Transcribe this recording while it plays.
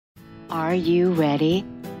Are you ready?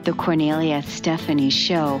 The Kornelia Stephanie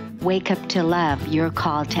Show. Wake up to love, your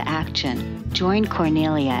call to action. Join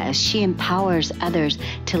Kornelia as she empowers others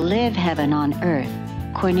to live heaven on earth.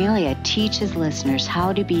 Kornelia teaches listeners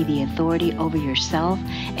how to be the authority over yourself,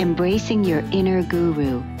 embracing your inner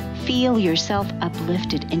guru. Feel yourself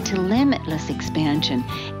uplifted into limitless expansion,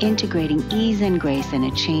 integrating ease and grace in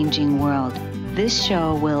a changing world. This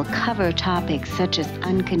show will cover topics such as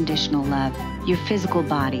unconditional love, your physical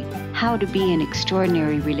body, how to be in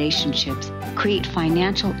extraordinary relationships, create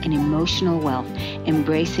financial and emotional wealth,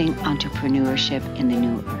 embracing entrepreneurship in the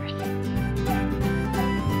new earth.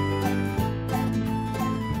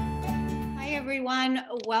 Hi, everyone.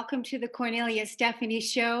 Welcome to the Kornelia Stephanie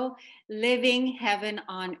Show, Living Heaven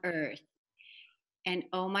on Earth. And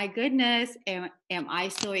oh my goodness, am I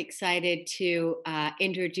so excited to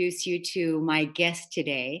introduce you to my guest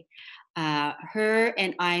today. Her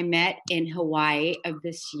and I met in Hawaii of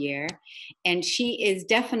this year, and she is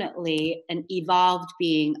definitely an evolved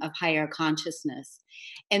being of higher consciousness.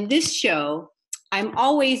 And this show, I'm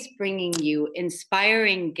always bringing you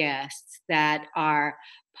inspiring guests that are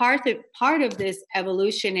part of this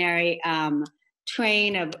evolutionary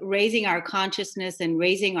train of raising our consciousness and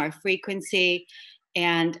raising our frequency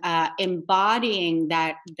and embodying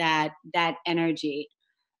that energy.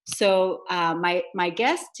 So my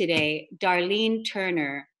guest today, Darlene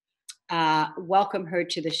Turner, welcome her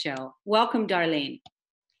to the show. Welcome, Darlene.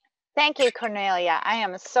 Thank you, Kornelia. I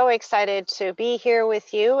am so excited to be here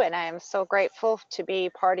with you, and I am so grateful to be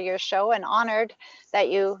part of your show and honored that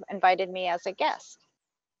you invited me as a guest.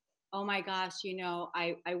 Oh my gosh,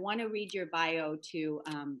 I want to read your bio to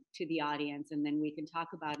the audience, and then we can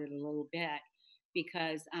talk about it a little bit.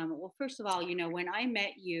 Because, well, first of all, when I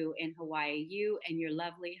met you in Hawaii, you and your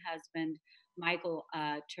lovely husband, Michael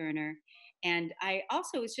Turner, and I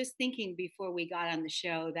also was just thinking before we got on the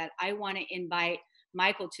show that I want to invite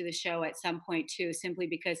Michael to the show at some point too, simply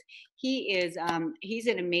because he's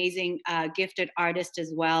an amazing gifted artist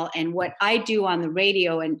as well. And what I do on the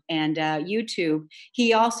radio and YouTube,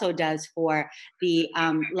 he also does for the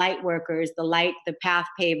light workers, the path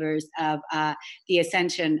pavers of the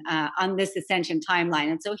ascension on this ascension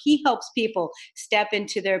timeline. And so he helps people step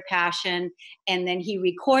into their passion, and then he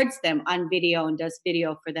records them on video and does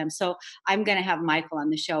video for them. So I'm going to have Michael on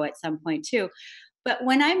the show at some point too. But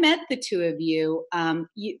when I met the two of you,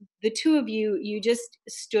 you just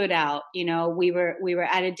stood out. We were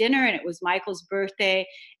at a dinner, and it was Michael's birthday,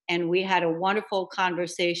 and we had a wonderful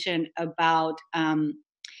conversation about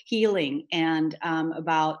healing and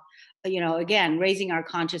about again, raising our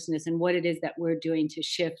consciousness and what it is that we're doing to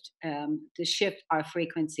shift our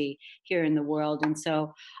frequency here in the world. And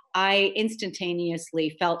so I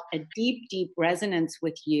instantaneously felt a deep, deep resonance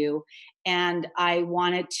with you. And I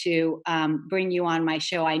wanted to bring you on my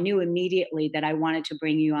show. I knew immediately that I wanted to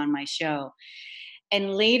bring you on my show.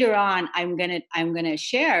 And later on, I'm gonna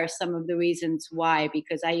share some of the reasons why,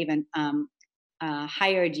 because I even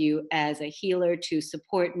hired you as a healer to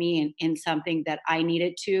support me in something that I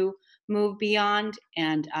needed to move beyond.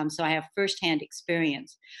 And so I have firsthand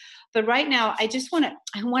experience. But right now, I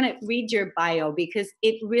want to read your bio because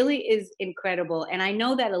it really is incredible. And I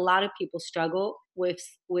know that a lot of people struggle with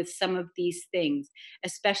some of these things,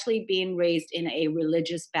 especially being raised in a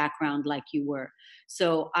religious background like you were.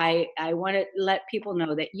 So I want to let people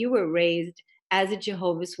know that you were raised as a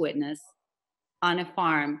Jehovah's Witness on a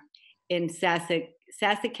farm in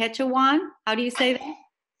Saskatchewan. How do you say that?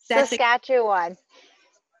 Saskatchewan.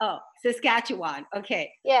 Oh, Saskatchewan.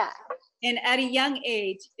 Okay. Yeah. And at a young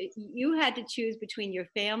age, you had to choose between your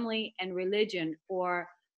family and religion, or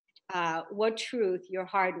what truth your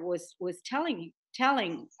heart was telling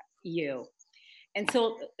you. And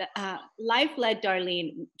so life led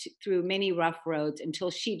Darlene through many rough roads until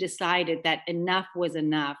she decided that enough was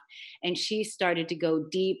enough. And she started to go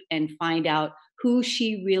deep and find out who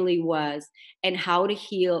she really was and how to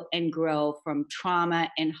heal and grow from trauma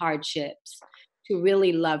and hardships to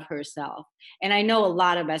really love herself. And I know a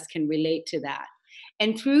lot of us can relate to that.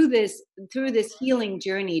 And through this healing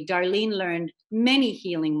journey, Darlene learned many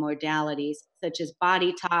healing modalities such as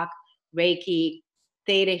body talk, Reiki,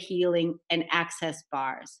 theta healing, and access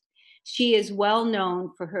bars. She is well known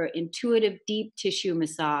for her intuitive deep tissue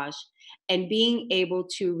massage and being able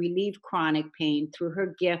to relieve chronic pain through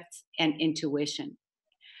her gifts and intuition.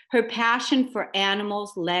 Her passion for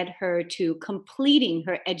animals led her to completing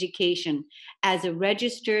her education as a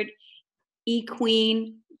registered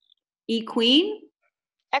equine, a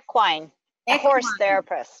horse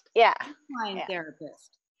therapist. Yeah. Equine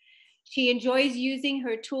therapist. She enjoys using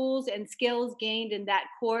her tools and skills gained in that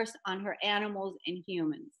course on her animals and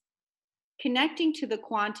humans. connecting to the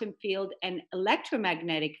quantum field and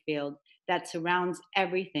electromagnetic field that surrounds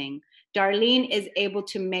everything, Darlene is able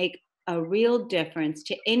to make a real difference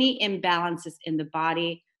to any imbalances in the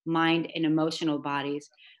body, mind, and emotional bodies,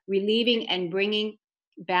 relieving and bringing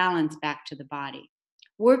balance back to the body.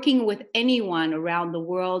 Working with anyone around the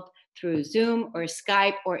world through Zoom or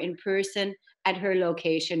Skype or in person at her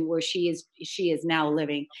location where she is now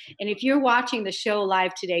living. And if you're watching the show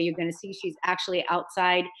live today, you're going to see she's actually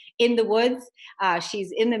outside in the woods.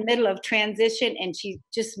 She's in the middle of transition and she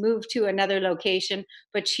just moved to another location,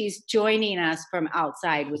 but she's joining us from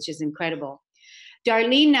outside, which is incredible.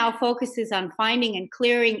 Darlene now focuses on finding and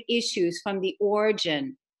clearing issues from the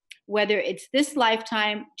origin, whether it's this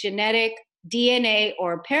lifetime, genetic, DNA,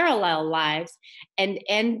 or parallel lives, and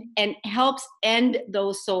helps end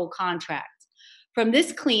those soul contracts. From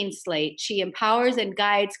this clean slate, she empowers and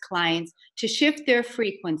guides clients to shift their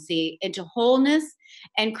frequency into wholeness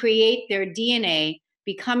and create their DNA,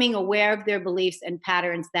 becoming aware of their beliefs and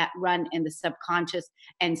patterns that run in the subconscious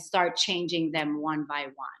and start changing them one by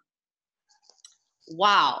one.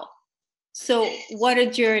 Wow. So, what a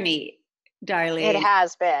journey, Darlene. It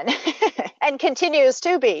has been and continues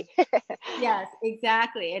to be. Yes,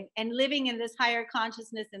 exactly. And living in this higher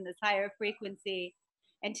consciousness and this higher frequency.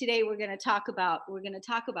 And today we're going to talk about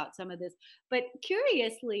some of this. But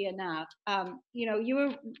curiously enough, you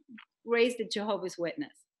were raised a Jehovah's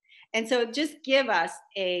Witness, and so just give us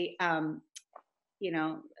a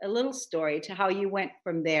little story to how you went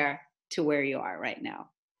from there to where you are right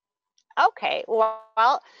now. Okay, well,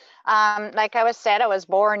 like I was said, I was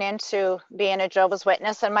born into being a Jehovah's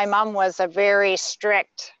Witness, and my mom was a very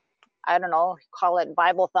strict, I don't know, call it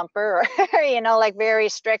Bible thumper, or, like very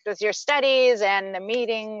strict with your studies and the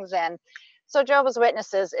meetings. And so Jehovah's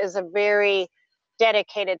Witnesses is a very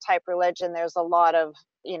dedicated type religion. There's a lot of,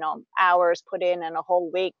 hours put in a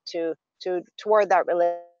whole week toward that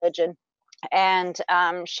religion. And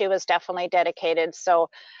she was definitely dedicated. So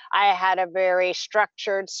I had a very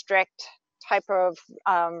structured, strict type of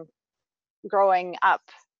growing up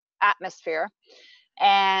atmosphere.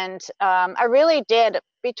 And I really did,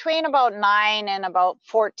 between about 9 and about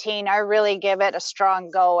 14, I really give it a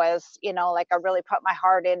strong go, as like I really put my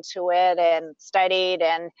heart into it and studied,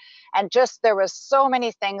 and just there was so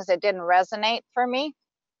many things that didn't resonate for me.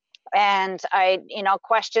 And I,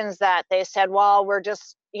 questions that they said, well, we're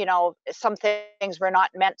just, some things were not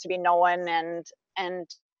meant to be known, and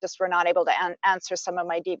just were not able to answer some of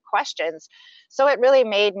my deep questions. So it really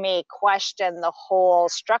made me question the whole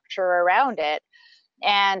structure around it.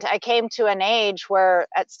 And I came to an age where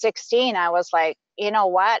at 16, I was like, you know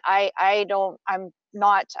what, I'm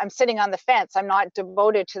sitting on the fence. I'm not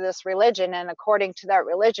devoted to this religion. And according to that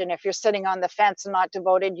religion, if you're sitting on the fence and not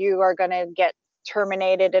devoted, you are going to get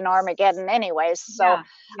terminated in Armageddon anyways. So Yeah,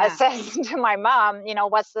 I yeah. said to my mom,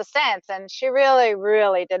 what's the sense? And she really,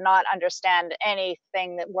 really did not understand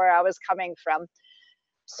anything where I was coming from.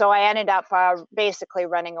 So I ended up basically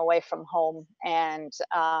running away from home,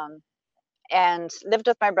 and lived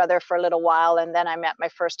with my brother for a little while. And then I met my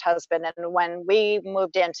first husband. And when we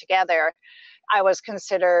moved in together, I was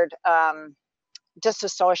considered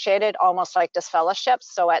disassociated, almost like disfellowship.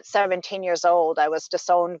 So at 17 years old, I was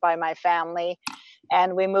disowned by my family,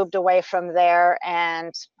 and we moved away from there.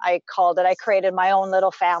 And I created my own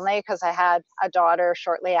little family, because I had a daughter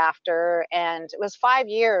shortly after. And it was 5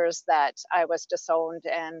 years that I was disowned,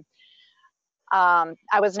 and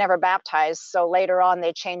I was never baptized. So later on,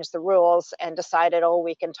 they changed the rules and decided, oh,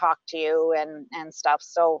 we can talk to you and stuff.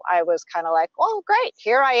 So I was kind of like, oh, great,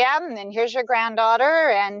 here I am, and here's your granddaughter.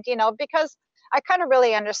 And, because I kind of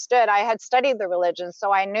really understood, I had studied the religion.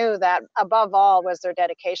 So I knew that above all was their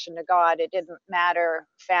dedication to God. It didn't matter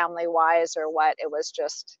family wise or what, it was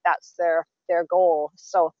just, that's their goal.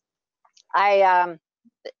 So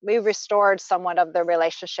we restored somewhat of the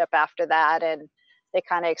relationship after that, and they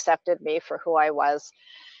kind of accepted me for who I was.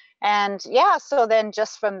 And yeah, so then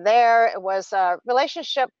just from there, it was a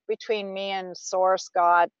relationship between me and Source,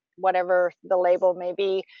 God, whatever the label may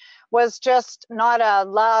be, was just not a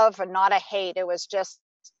love and not a hate. It was just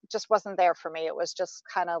wasn't there for me. It was just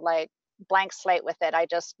kind of like blank slate with it. I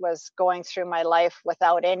just was going through my life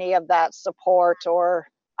without any of that support or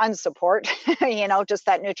unsupport, just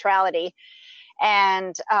that neutrality.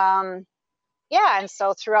 And yeah, and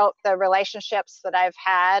so throughout the relationships that I've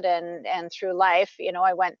had and through life,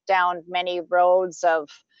 I went down many roads of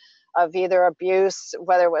either abuse,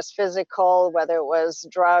 whether it was physical, whether it was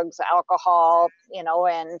drugs, alcohol,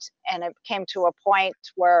 and it came to a point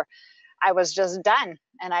where I was just done,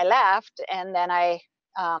 and I left. And then I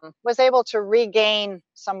was able to regain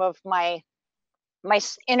some of my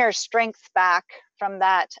inner strength back from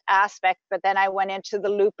that aspect. But then I went into the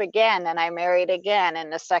loop again, and I married again,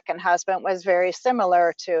 and the second husband was very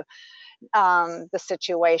similar to the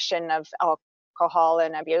situation of alcohol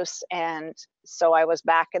and abuse, and so I was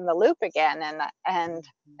back in the loop again, and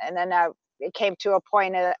then it came to a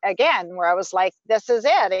point again where I was like, this is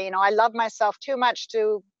it. You know, I love myself too much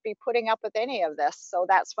to be putting up with any of this. So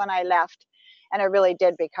that's when I left, and it really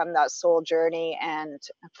did become that soul journey, and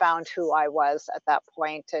found who I was at that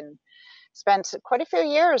point, and spent quite a few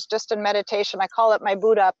years just in meditation. I call it my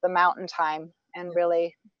Buddha up the mountain time, and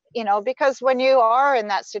really, you know, because when you are in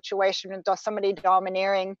that situation with somebody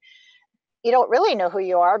domineering, you don't really know who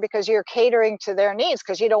you are, because you're catering to their needs,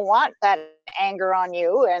 because you don't want that anger on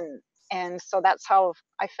you, and so that's how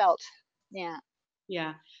I felt. Yeah.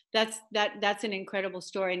 Yeah, that's an incredible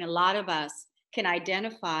story, and a lot of us can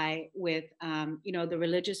identify with you know, the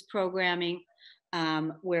religious programming,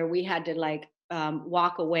 where we had to like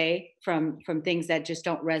walk away from things that just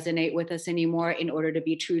don't resonate with us anymore in order to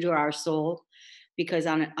be true to our soul, because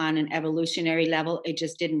on an evolutionary level it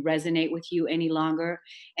just didn't resonate with you any longer.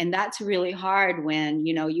 And that's really hard when,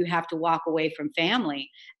 you know, you have to walk away from family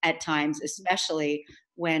at times, especially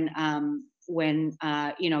when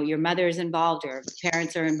you know, your mother is involved or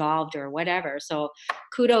parents are involved or whatever. So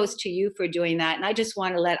kudos to you for doing that. And I just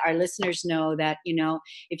want to let our listeners know that, you know,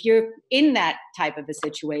 if you're in that type of a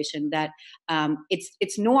situation, that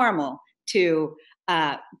it's normal to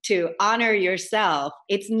honor yourself.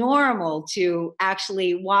 It's normal to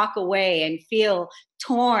actually walk away and feel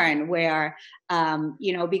torn, where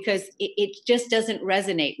you know, because it just doesn't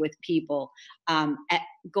resonate with people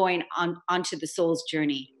going on onto the soul's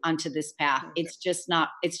journey, onto this path. It's just not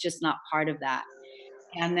part of that.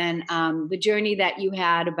 And then the journey that you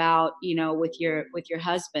had about, you know, with your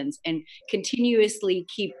husbands, and continuously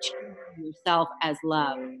keep choosing yourself as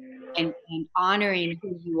love, and honoring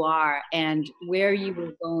who you are and where you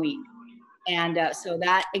were going. And so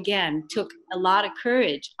that again took a lot of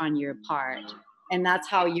courage on your part, and that's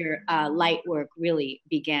how your light work really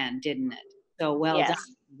began, didn't it? So well done Yes.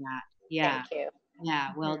 for that. Yeah. Thank you. Yeah,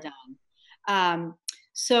 well Mhm. done. Um,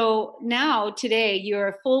 so now today you're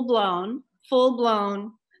a full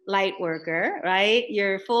blown light worker, right?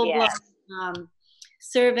 You're full blown Yes. um,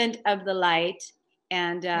 servant of the light,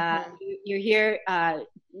 and Hmm. you're here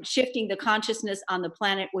shifting the consciousness on the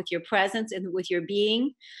planet with your presence and with your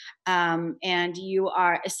being, and you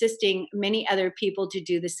are assisting many other people to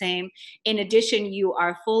do the same. In addition, you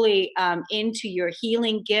are fully into your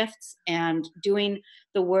healing gifts and doing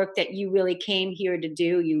the work that you really came here to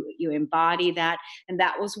do. You embody that, and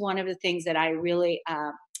that was one of the things that I really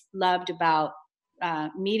loved about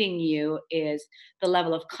meeting you, is the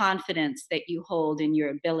level of confidence that you hold in your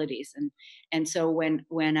abilities. And so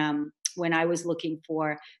when I was looking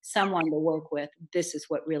for someone to work with, this is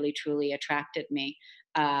what really truly attracted me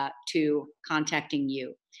to contacting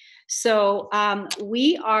you. So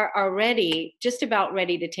we are already just about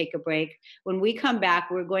ready to take a break. When we come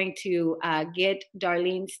back, we're going to get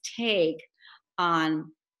Darlene's take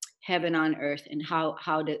on heaven on earth, and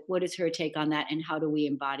what is her take on that, and how do we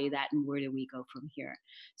embody that, and where do we go from here.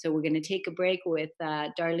 So we're going to take a break with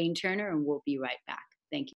Darlene Turner, and we'll be right back.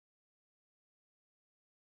 Thank you.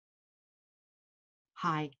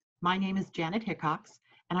 Hi, my name is Janet Hickox,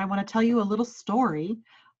 and I want to tell you a little story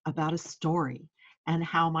about a story, and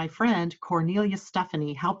how my friend Kornelia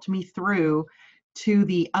Stephanie helped me through to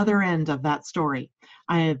the other end of that story.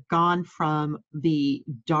 I have gone from the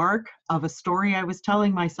dark of a story I was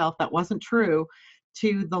telling myself that wasn't true,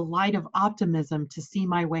 to the light of optimism to see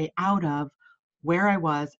my way out of where I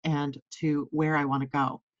was and to where I want to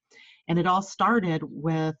go. And it all started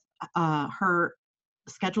with her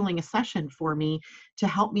scheduling a session for me to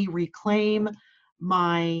help me reclaim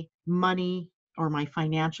my money or my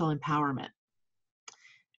financial empowerment.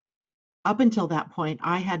 Up until that point,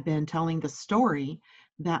 I had been telling the story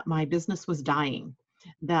that my business was dying,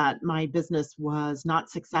 that my business was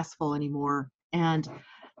not successful anymore. And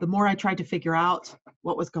the more I tried to figure out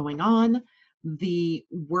what was going on, the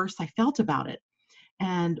worse I felt about it.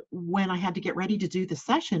 And when I had to get ready to do the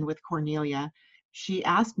session with Cornelia, she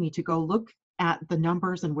asked me to go look at the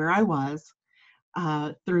numbers and where I was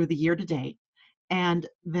through the year to date, and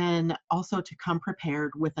then also to come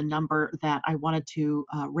prepared with a number that I wanted to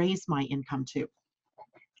raise my income to.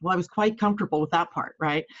 Well, I was quite comfortable with that part,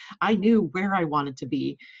 right? I knew where I wanted to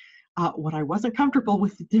be. What I wasn't comfortable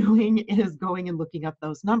with doing is going and looking up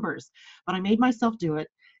those numbers. But I made myself do it,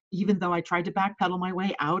 even though I tried to backpedal my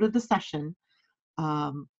way out of the session.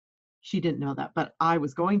 Um, she didn't know that, but I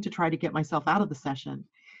was going to try to get myself out of the session.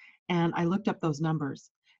 And I looked up those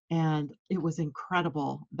numbers. And it was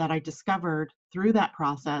incredible that I discovered through that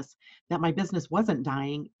process that my business wasn't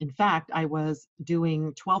dying. In fact, I was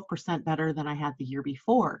doing 12% better than I had the year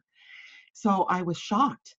before. So I was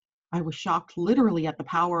shocked. I was shocked literally at the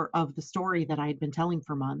power of the story that I had been telling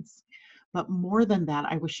for months. But more than that,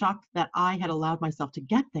 I was shocked that I had allowed myself to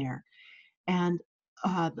get there. And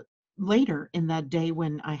later in that day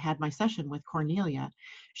when I had my session with Kornelia,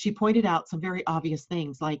 she pointed out some very obvious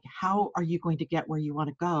things like, how are you going to get where you want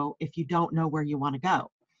to go if you don't know where you want to go?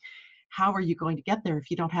 How are you going to get there if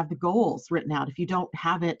you don't have the goals written out, if you don't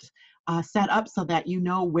have it set up so that you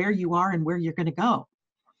know where you are and where you're going to go?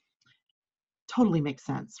 Totally makes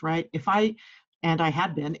sense, right? And I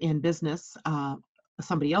had been in business,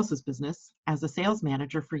 somebody else's business, as a sales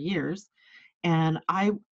manager for years, and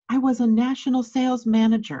I was a national sales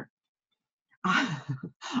manager.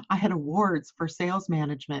 I had awards for sales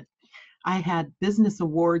management. I had business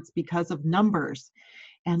awards because of numbers.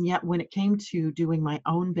 And yet when it came to doing my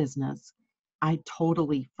own business, I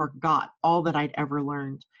totally forgot all that I'd ever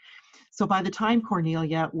learned. So by the time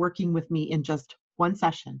Cornelia, working with me in just one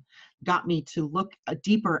session, got me to look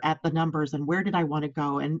deeper at the numbers and where did I want to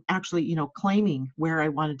go, and actually, claiming where I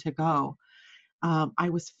wanted to go, I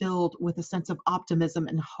was filled with a sense of optimism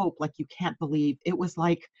and hope like you can't believe. It was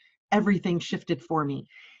like everything shifted for me.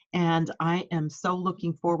 And I am so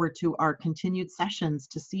looking forward to our continued sessions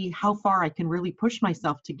to see how far I can really push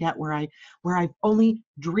myself to get where I've only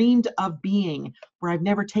dreamed of being, where I've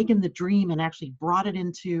never taken the dream and actually brought it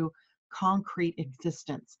into concrete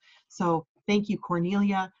existence. So thank you,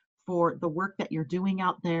 Cornelia, for the work that you're doing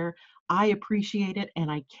out there. I appreciate it, and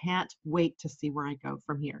I can't wait to see where I go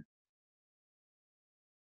from here.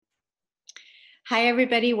 Hi,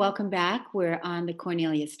 everybody. Welcome back. We're on the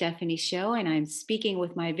Cornelia Stephanie Show, and I'm speaking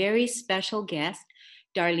with my very special guest,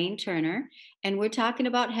 Darlene Turner, and we're talking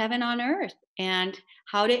about heaven on earth and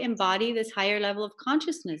how to embody this higher level of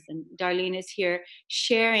consciousness. And Darlene is here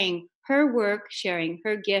sharing her work, sharing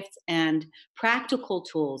her gifts, and practical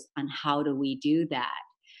tools on how do we do that.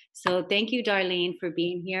 So thank you, Darlene, for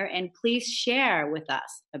being here, and please share with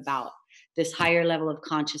us about this higher level of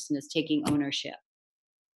consciousness taking ownership.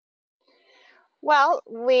 Well,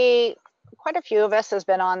 quite a few of us has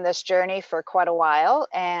been on this journey for quite a while,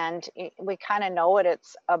 and we kind of know what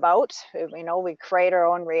it's about. We know we create our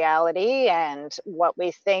own reality, and what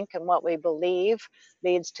we think and what we believe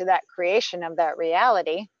leads to that creation of that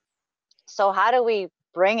reality. So how do we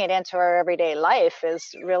bring it into our everyday life has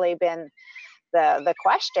really been the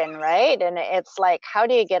question, right? And it's like, how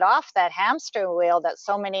do you get off that hamster wheel that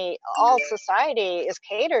all society is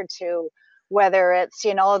catered to, whether it's,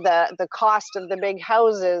 the cost of the big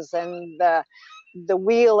houses and the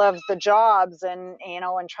wheel of the jobs and,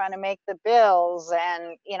 and trying to make the bills,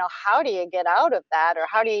 and, how do you get out of that, or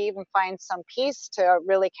how do you even find some peace to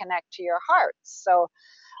really connect to your heart? So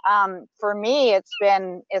for me, it's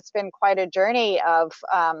been quite a journey of,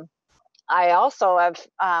 I also have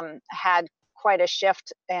had quite a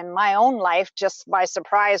shift in my own life just by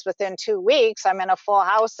surprise. Within 2 weeks, I'm in a full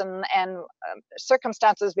house, and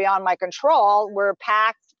circumstances beyond my control were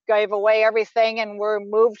packed, gave away everything, and we're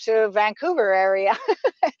moved to Vancouver area.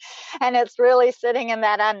 And it's really sitting in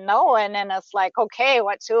that unknown, and it's like, okay,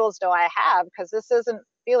 what tools do I have? Because this isn't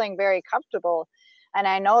feeling very comfortable. And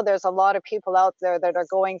I know there's a lot of people out there that are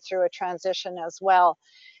going through a transition as well.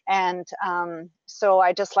 And so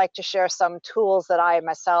I just like to share some tools that I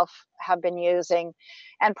myself have been using.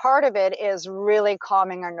 And part of it is really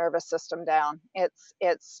calming our nervous system down.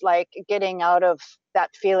 It's like getting out of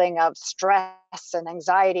that feeling of stress and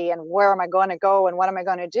anxiety and where am I going to go and what am I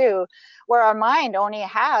going to do, where our mind only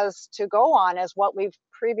has to go on is what we've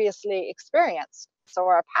previously experienced, so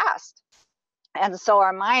our past. And so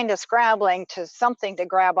our mind is scrambling to something to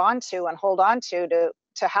grab onto and hold on to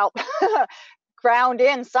help ground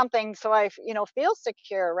in something so I feel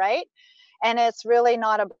secure, right? And it's really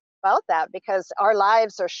not about that, because our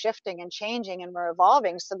lives are shifting and changing and we're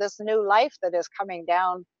evolving. So this new life that is coming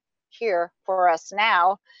down here for us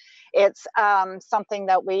now, it's something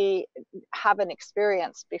that we haven't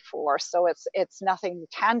experienced before. So it's nothing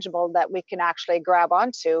tangible that we can actually grab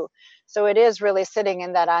onto. So it is really sitting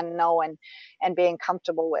in that unknown and being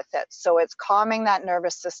comfortable with it. So it's calming that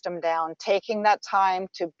nervous system down, taking that time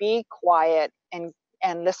to be quiet and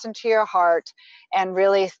listen to your heart, and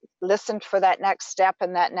really listen for that next step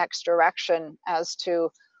and that next direction as to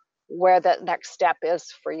where that next step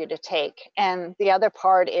is for you to take. And the other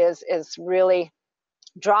part is really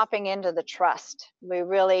dropping into the trust. We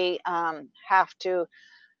really have to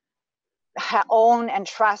own and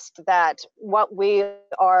trust that what we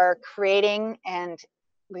are creating, and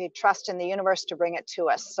we trust in the universe to bring it to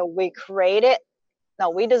us. So we create it No,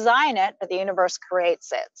 we design it, but the universe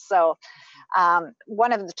creates it. So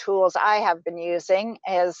one of the tools I have been using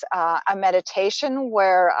is a meditation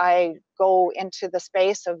where I go into the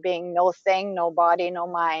space of being no thing, no body, no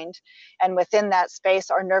mind. And within that space,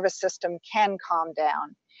 our nervous system can calm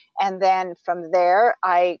down. And then from there,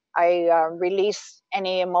 I release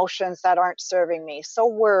any emotions that aren't serving me. So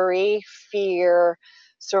worry, fear,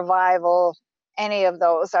 survival, any of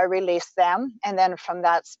those, I release them. And then from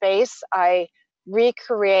that space, I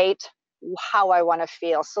recreate how I want to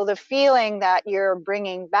feel. So the feeling that you're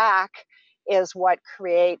bringing back is what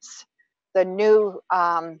creates the new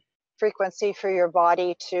frequency for your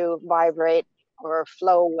body to vibrate or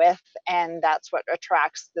flow with, and that's what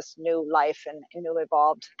attracts this new life and new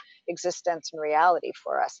evolved existence and reality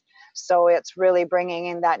for us. So it's really bringing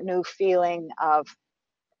in that new feeling of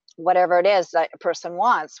whatever it is that a person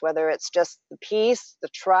wants, whether it's just the peace, the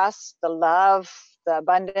trust, the love, the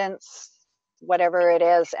abundance, whatever it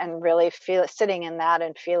is, and really sitting in that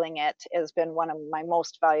and feeling it has been one of my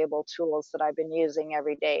most valuable tools that I've been using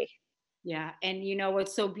every day. Yeah. And you know,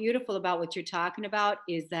 what's so beautiful about what you're talking about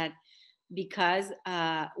is that because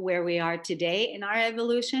where we are today in our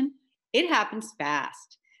evolution, it happens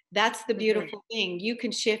fast. That's the beautiful thing. You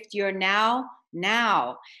can shift your now.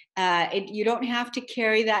 You don't have to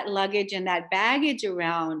carry that luggage and that baggage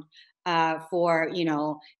around for, you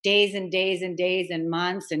know, days and days and days and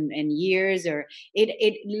months and years. Or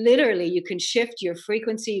it literally, you can shift your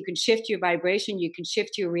frequency, you can shift your vibration, you can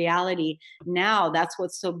shift your reality now. That's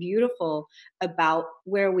what's so beautiful about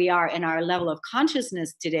where we are in our level of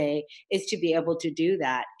consciousness today, is to be able to do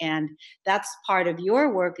that. And that's part of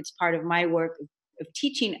your work. It's part of my work of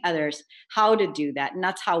teaching others how to do that. And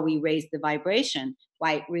that's how we raise the vibration,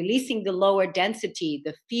 by releasing the lower density,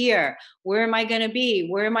 the fear. Where am I going to be?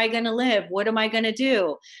 Where am I going to live? What am I going to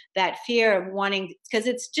do? That fear of wanting, because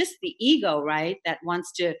it's just the ego, right? That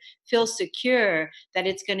wants to feel secure that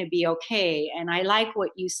it's going to be okay. And I like what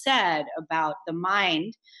you said about the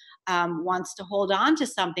mind wants to hold on to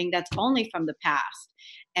something that's only from the past.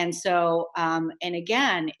 And so, and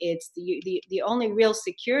again, it's the only real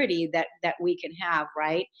security that we can have,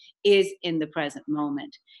 right, is in the present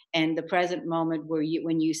moment. And the present moment where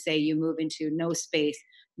when you say you move into no space,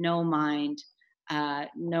 no mind,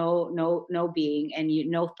 no being, and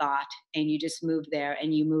no thought, and you just move there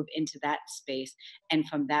and you move into that space. And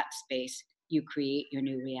from that space, you create your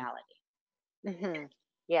new reality. Mm-hmm.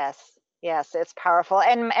 Yes, yes, it's powerful.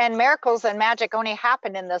 And miracles and magic only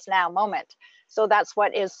happen in this now moment. So that's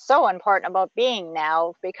what is so important about being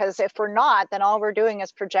now, because if we're not, then all we're doing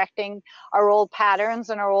is projecting our old patterns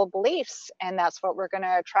and our old beliefs, and that's what we're going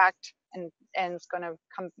to attract, and it's going to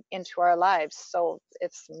come into our lives. So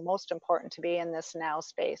it's most important to be in this now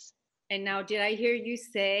space. And now, did I hear you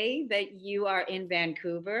say that you are in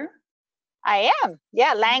Vancouver? I am.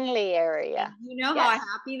 Yeah, Langley area. And you know how Yes.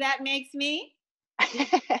 happy that makes me?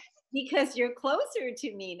 Because you're closer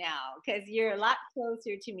to me now, because you're a lot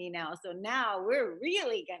closer to me now. So now we're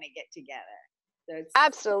really going to get together. So it's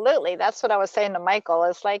Absolutely. That's what I was saying to Michael.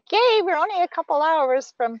 It's like, yay, we're only a couple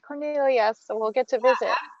hours from Cornelia, so we'll get to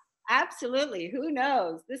visit. absolutely. Who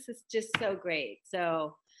knows? This is just so great.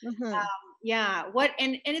 So Mm-hmm. yeah,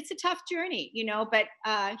 and it's a tough journey, you know, but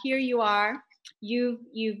here you are. You've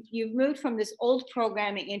moved from this old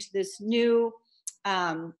programming into this new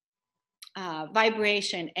um,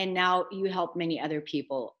 vibration, and now you help many other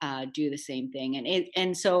people do the same thing.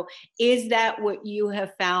 And so, is that what you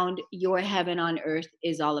have found your heaven on earth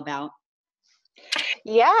is all about?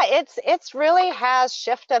 Yeah, it's really has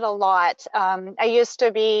shifted a lot. I used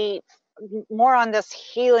to be more on this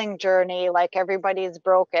healing journey, like everybody's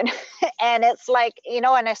broken. And it's like, and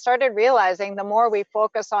I started realizing the more we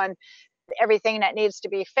focus on everything that needs to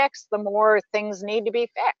be fixed, the more things need to be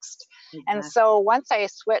fixed. And Exactly. so once I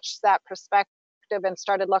switched that perspective and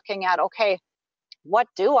started looking at, okay, what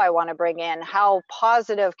do I want to bring in? How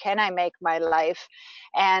positive can I make my life?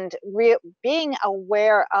 And being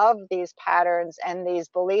aware of these patterns and these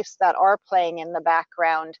beliefs that are playing in the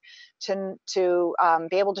background, to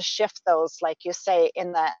be able to shift those, like you say,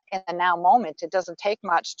 in the now moment. It doesn't take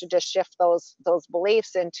much to just shift those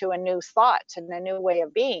beliefs into a new thought and a new way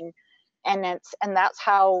of being. And that's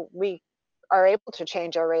how we are able to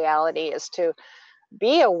change our reality, is to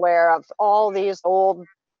be aware of all these old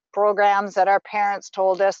programs that our parents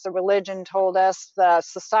told us, the religion told us, the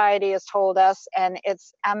society has told us. And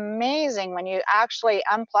it's amazing when you actually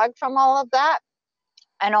unplug from all of that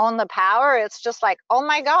and own the power. It's just like, oh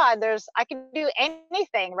my God, I can do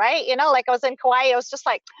anything, right? Like I was in Kauai, I was just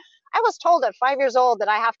like, I was told at 5 years old that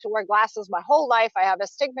I have to wear glasses my whole life. I have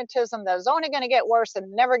astigmatism that is only going to get worse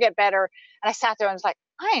and never get better. And I sat there and was like,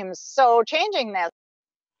 I am so changing this.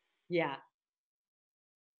 Yeah.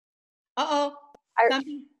 Uh-oh. I,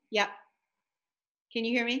 Something. Yeah. Can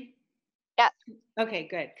you hear me? yeah. Okay,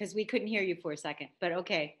 good. Because we couldn't hear you for a second, but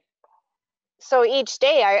okay. So each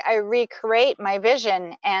day I recreate my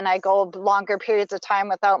vision, and I go longer periods of time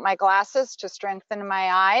without my glasses to strengthen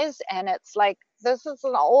my eyes. And it's like, this is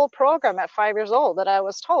an old program at 5 years old that I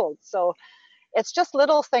was told. So it's just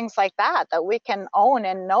little things like that that we can own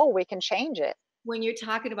and know we can change it. When you're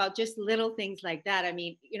talking about just little things like that, I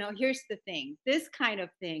mean, here's the thing. This kind of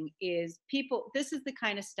thing is this is the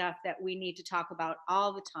kind of stuff that we need to talk about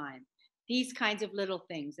all the time. These kinds of little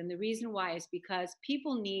things. And the reason why is because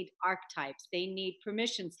people need archetypes, they need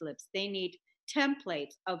permission slips, they need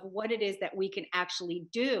templates of what it is that we can actually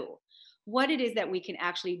do. What it is that we can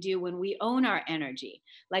actually do when we own our energy.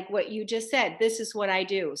 Like what you just said, this is what I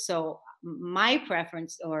do. So, my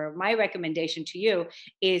preference or my recommendation to you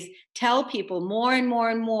is tell people more and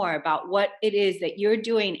more and more about what it is that you're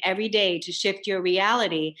doing every day to shift your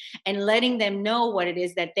reality, and letting them know what it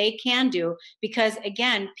is that they can do, because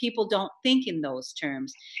again, people don't think in those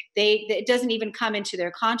terms. It doesn't even come into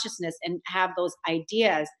their consciousness and have those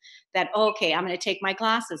ideas that, okay, I'm going to take my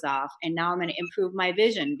glasses off and now I'm going to improve my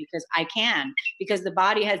vision because I can, because the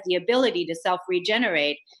body has the ability to self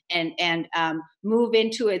regenerate and move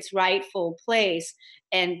into its rightful place,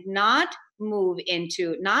 and not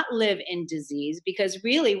live in disease. Because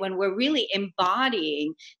really, when we're really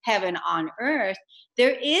embodying heaven on earth,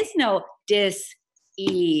 there is no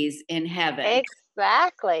dis-ease in heaven.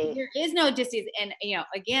 Exactly. There is no dis-ease. And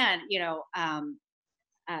again,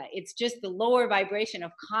 it's just the lower vibration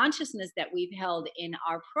of consciousness that we've held in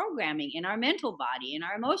our programming, in our mental body, in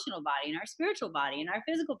our emotional body, in our spiritual body, in our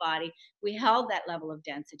physical body. We held that level of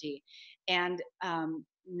density. And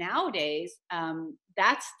nowadays,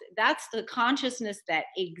 that's the consciousness that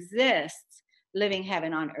exists living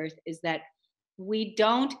heaven on earth, is that we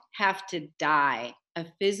don't have to die a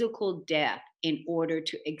physical death in order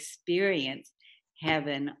to experience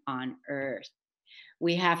heaven on earth.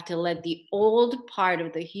 We have to let the old part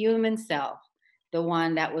of the human self, the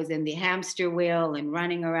one that was in the hamster wheel and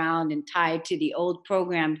running around and tied to the old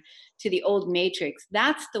program, to the old matrix,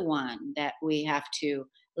 that's the one that we have to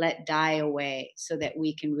let die away, so that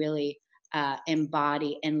we can really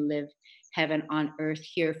embody and live heaven on earth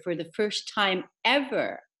here for the first time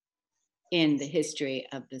ever in the history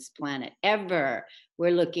of this planet ever.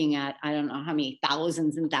 We're looking at, I don't know how many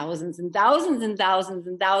thousands and thousands and thousands and thousands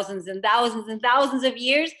and thousands and thousands and thousands of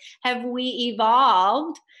years have we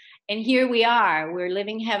evolved. And here we are, we're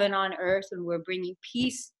living heaven on earth, and we're bringing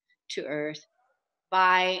peace to earth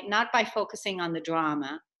not by focusing on the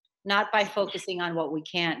drama, not by focusing on what we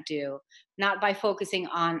can't do, not by focusing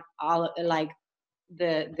on all, like,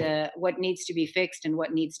 the what needs to be fixed and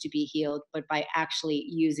what needs to be healed, but by actually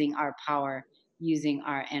using our power, using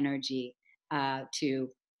our energy to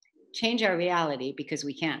change our reality, because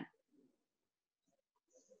we can.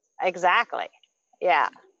 Exactly. Yeah.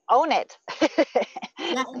 Own it.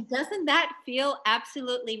 Yeah, and doesn't that feel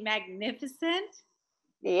absolutely magnificent?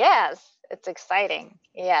 Yes. It's exciting.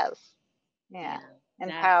 Yes. Yeah, Yeah. that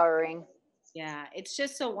Empowering. yeah, it's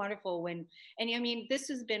just so wonderful when, and I mean, this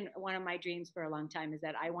has been one of my dreams for a long time, is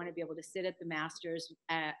that I want to be able to sit at the masters,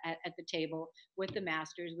 at the table with the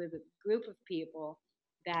masters, with a group of people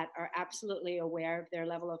that are absolutely aware of their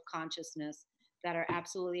level of consciousness, that are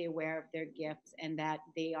absolutely aware of their gifts, and that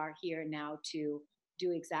they are here now to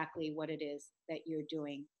do exactly what it is that you're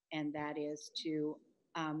doing, and that is to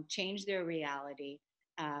change their reality,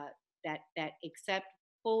 that accept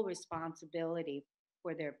full responsibility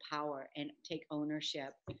for their power and take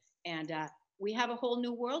ownership. And we have a whole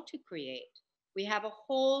new world to create. We have a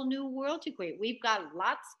whole new world to create. We've got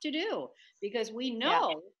lots to do, because we Yeah.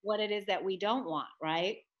 know what it is that we don't want,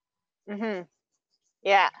 right? Mm-hmm.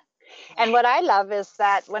 Yeah. And what I love is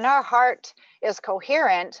that when our heart is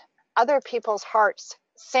coherent, other people's hearts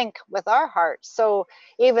sync with our hearts. So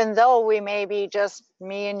even though we may be just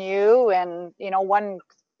me and you and, one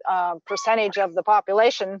percentage of the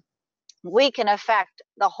population, we can affect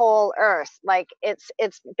the whole earth. Like it's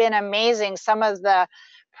been amazing. Some of the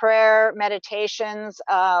prayer meditations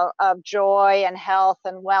of joy and health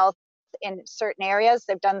and wealth in certain areas,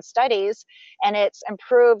 they've done studies, and it's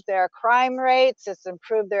improved their crime rates, it's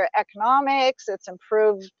improved their economics, it's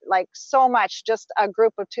improved like so much. Just a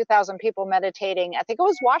group of 2,000 people meditating, I think it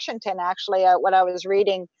was Washington actually, what I was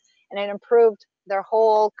reading, and it improved the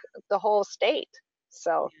whole state.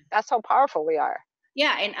 So that's how powerful we are.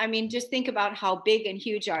 Yeah, and I mean, just think about how big and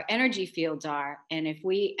huge our energy fields are, and if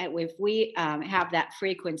we have that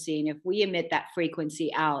frequency, and if we emit that frequency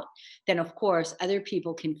out, then of course other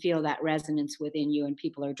people can feel that resonance within you, and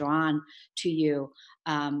people are drawn to you,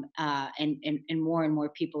 and more and more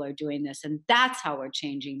people are doing this, and that's how we're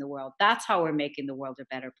changing the world. That's how we're making the world a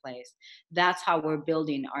better place. That's how we're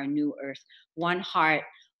building our new Earth, one heart,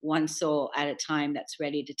 one soul at a time, that's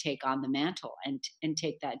ready to take on the mantle and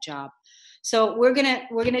take that job. So we're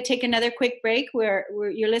gonna take another quick break.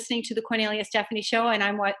 You're listening to the Cornelia Stephanie Show, and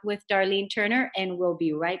I'm with Darlene Turner, and we'll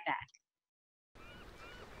be right back.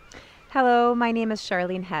 Hello, my name is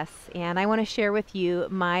Charlene Hess, and I want to share with you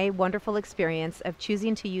my wonderful experience of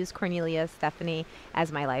choosing to use Cornelia Stephanie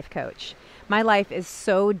as my life coach. My life is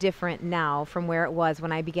so different now from where it was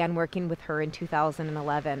when I began working with her in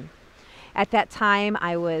 2011. At that time,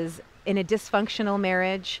 I was in a dysfunctional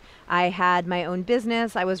marriage. I had my own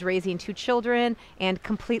business. I was raising 2 children and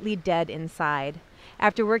completely dead inside.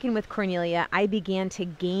 After working with Cornelia, I began to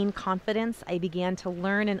gain confidence. I began to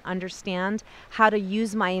learn and understand how to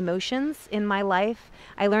use my emotions in my life.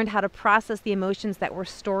 I learned how to process the emotions that were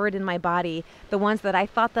stored in my body, the ones that I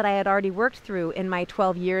thought that I had already worked through in my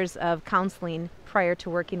 12 years of counseling prior to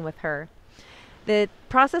working with her. The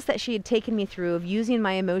process that she had taken me through of using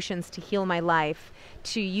my emotions to heal my life,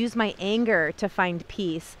 to use my anger to find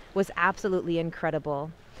peace, was absolutely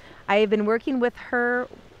incredible. I have been working with her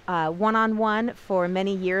one-on-one for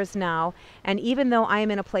many years now, and even though I am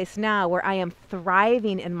in a place now where I am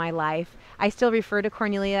thriving in my life, I still refer to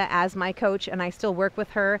Cornelia as my coach, and I still work with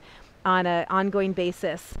her on an ongoing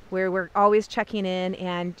basis where we're always checking in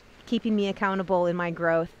and keeping me accountable in my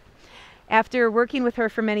growth. After working with her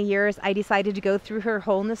for many years, I decided to go through her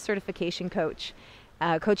wholeness certification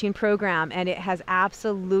coaching program, and it has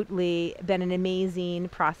absolutely been an amazing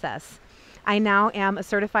process. I now am a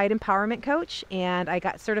certified empowerment coach, and I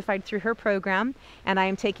got certified through her program, and I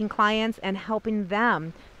am taking clients and helping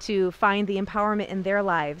them to find the empowerment in their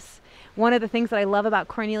lives. One of the things that I love about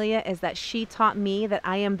Cornelia is that she taught me that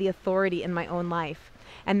I am the authority in my own life.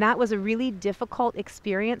 And that was a really difficult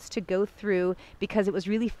experience to go through because it was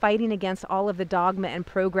really fighting against all of the dogma and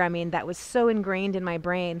programming that was so ingrained in my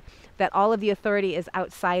brain that all of the authority is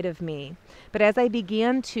outside of me. But as I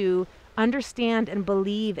began to understand and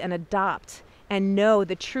believe and adopt and know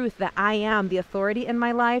the truth that I am the authority in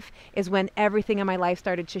my life, is when everything in my life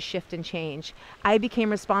started to shift and change. I became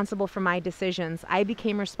responsible for my decisions. I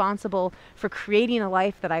became responsible for creating a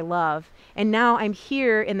life that I love. And now I'm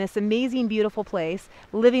here in this amazing, beautiful place,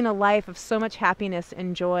 living a life of so much happiness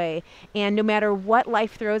and joy. And no matter what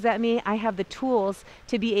life throws at me, I have the tools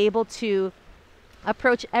to be able to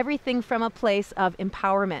approach everything from a place of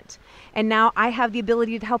empowerment. And now I have the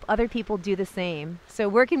ability to help other people do the same. So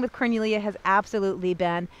working with Cornelia has absolutely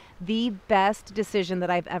been the best decision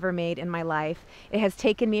that I've ever made in my life. It has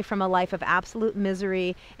taken me from a life of absolute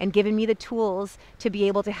misery and given me the tools to be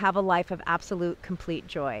able to have a life of absolute, complete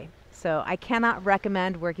joy. So I cannot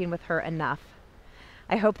recommend working with her enough.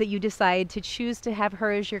 I hope that you decide to choose to have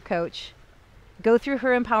her as your coach. Go through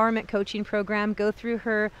her empowerment coaching program, go through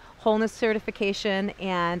her wholeness certification,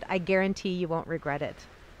 and I guarantee you won't regret it.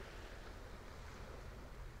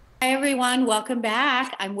 Hi, everyone. Welcome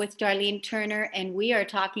back. I'm with Darlene Turner, and we are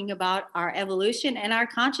talking about our evolution and our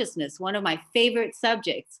consciousness, one of my favorite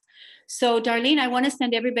subjects. So, Darlene, I want to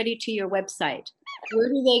send everybody to your website. Where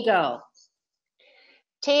do they go?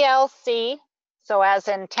 TLC, so as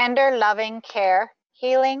in Tender Loving Care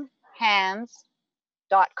Healing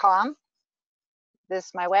Hands.com. This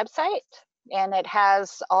is my website, and it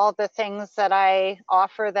has all the things that I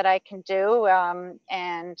offer that I can do,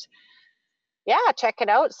 and yeah, check it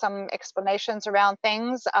out. Some explanations around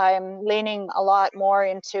things. I'm leaning a lot more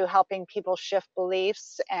into helping people shift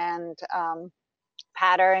beliefs and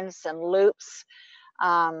patterns and loops,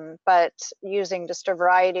 but using just a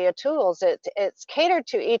variety of tools. It's catered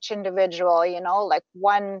to each individual, you know, like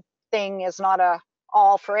one thing is not a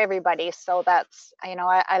all for everybody. So that's, you know,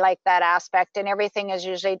 I like that aspect, and everything is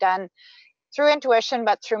usually done through intuition,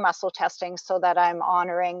 but through muscle testing, so that I'm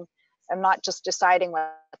honoring, I'm not just deciding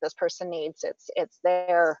what this person needs. It's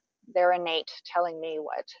their innate telling me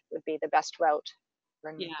what would be the best route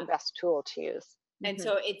or the best tool to use. And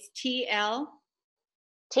so it's TLC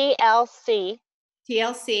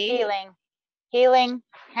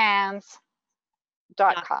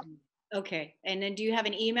healinghands.com. Okay. And then do you have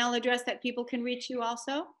an email address that people can reach you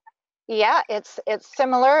also? Yeah, it's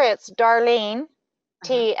similar. It's Darlene,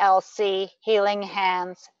 TLC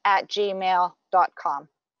healinghands@gmail.com.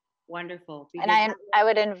 Wonderful. And Because I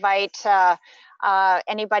would invite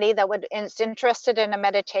anybody that is interested in a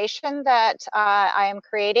meditation that I am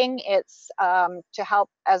creating. It's to help,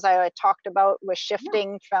 as I talked about, with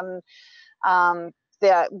shifting from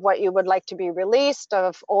what you would like to be released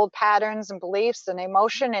of old patterns and beliefs and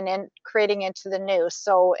emotion, and in creating into the new.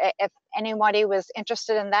 So if anybody was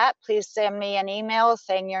interested in that, please send me an email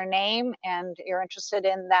saying your name and you're interested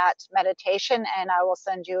in that meditation, and I will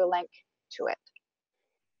send you a link to it.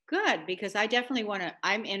 good, because I definitely want to,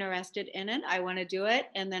 I'm interested in it. I want to do it.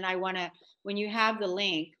 And then I want to, when you have the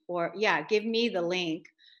link, or yeah, give me the link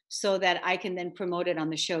so that I can then promote it on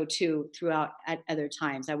the show too throughout at other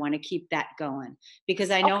times. I want to keep that going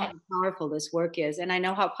because I know Okay. how powerful this work is, and I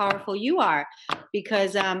know how powerful you are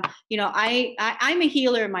because you know I'm a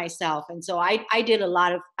healer myself, and so I did a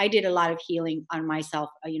lot of healing on myself.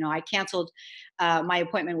 You know, I canceled my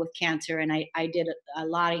appointment with cancer, and I did a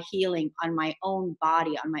lot of healing on my own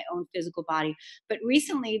body, on my own physical body. But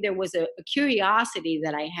recently there was a curiosity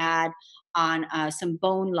that I had on some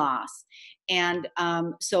bone loss. And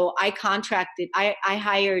so I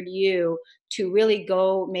hired you to really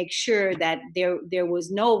go make sure that there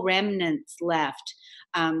was no remnants left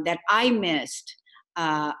that I missed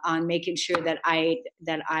on making sure that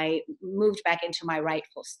I moved back into my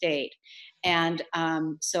rightful state. And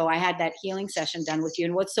so I had that healing session done with you.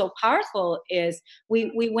 And what's so powerful is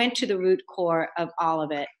we went to the root core of all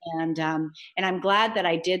of it. And I'm glad that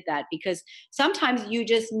I did that, because sometimes you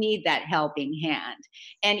just need that helping hand.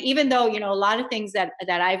 And even though, you know, a lot of things that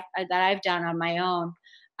I've done on my own,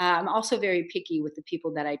 I'm also very picky with the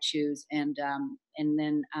people that I choose. And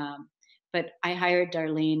then but I hired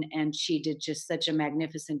Darlene, and she did just such a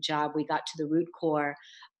magnificent job. We got to the root core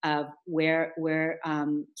of where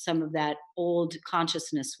some of that old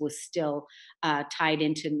consciousness was still tied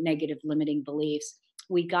into negative limiting beliefs.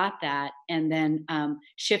 We got that, and then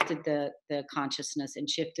shifted the consciousness and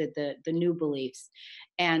shifted the new beliefs.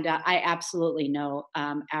 And I absolutely know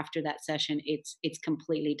after that session, it's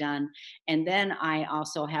completely done. And then I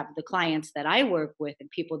also have the clients that I work with and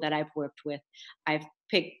people that I've worked with. I've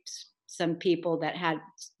picked some people that had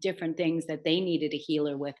different things that they needed a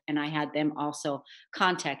healer with, and I had them also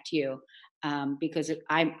contact you because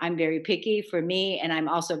I'm very picky for me, and I'm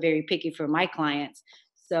also very picky for my clients.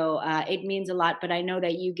 So it means a lot, but I know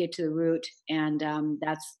that you get to the root, and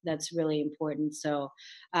that's really important. So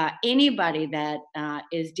anybody that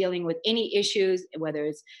is dealing with any issues, whether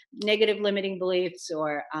it's negative limiting beliefs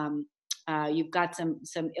or you've got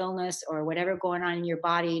some illness or whatever going on in your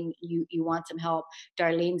body, and you want some help,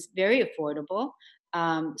 Darlene's very affordable.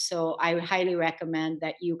 So I would highly recommend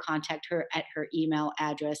that you contact her at her email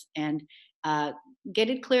address and uh, get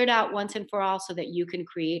it cleared out once and for all so that you can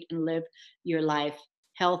create and live your life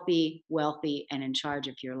healthy, wealthy, and in charge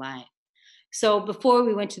of your life. So before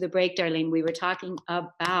we went to the break, Darlene, we were talking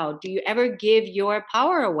about, do you ever give your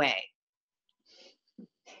power away?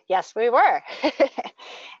 Yes, we were.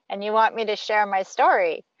 And you want me to share my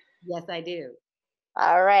story? Yes, I do.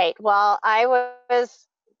 All right. Well, as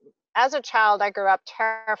a child, I grew up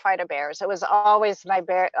terrified of bears. It was always my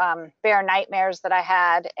bear nightmares that I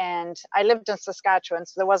had. And I lived in Saskatchewan,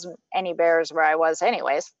 so there wasn't any bears where I was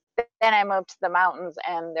anyways. Then I moved to the mountains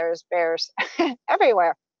and there's bears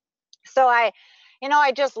everywhere. So I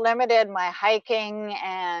just limited my hiking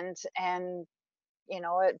and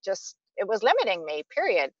it was limiting me,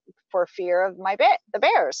 period, for fear of the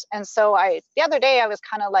bears. And so the other day I was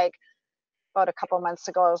kind of like, about a couple months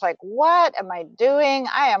ago, I was like, what am I doing?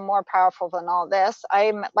 I am more powerful than all this.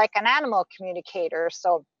 I'm like an animal communicator.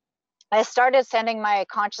 So I started sending my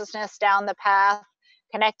consciousness down the path,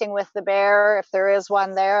 connecting with the bear. If there is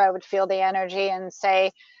one there, I would feel the energy and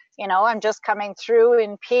say, I'm just coming through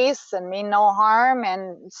in peace and mean no harm.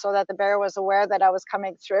 And so that the bear was aware that I was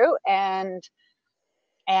coming through. And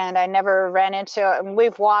I never ran into it. And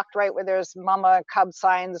we've walked right where there's mama cub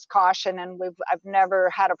signs, caution, and I've never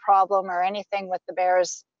had a problem or anything with the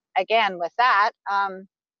bears again with that.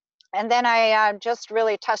 And then I just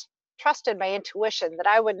really trusted my intuition that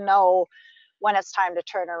I would know when it's time to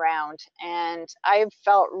turn around. And I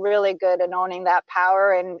felt really good in owning that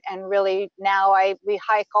power. And really now we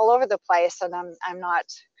hike all over the place, and I'm not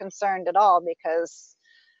concerned at all, because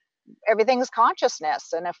everything's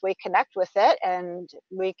consciousness, and if we connect with it, and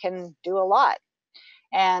we can do a lot.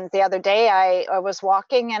 And the other day I was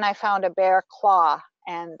walking and I found a bear claw,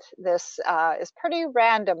 and this is pretty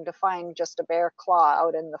random to find just a bear claw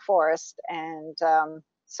out in the forest. And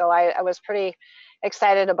so I was pretty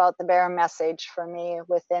excited about the bear message for me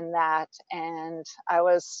within that, and I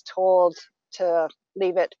was told to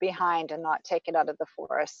leave it behind and not take it out of the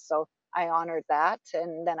forest. So I honored that.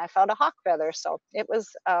 And then I found a hawk feather. So it was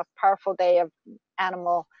a powerful day of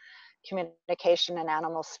animal communication and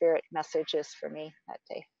animal spirit messages for me that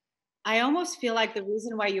day. I almost feel like the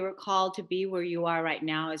reason why you were called to be where you are right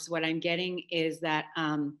now is what I'm getting is that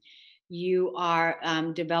you are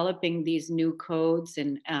developing these new codes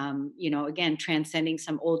and, again, transcending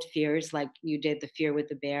some old fears like you did the fear with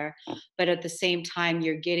the bear. But at the same time,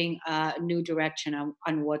 you're getting a new direction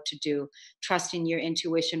on what to do, trusting your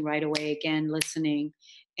intuition right away, again, listening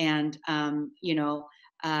and,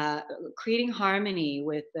 uh, creating harmony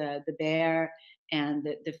with the bear and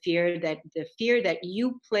the fear that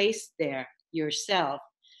you placed there yourself.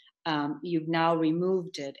 You've now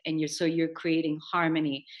removed it, and you're creating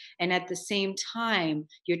harmony, and at the same time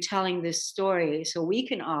you're telling this story so we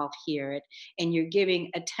can all hear it, and you're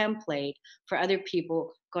giving a template for other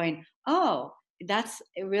people going, oh, that's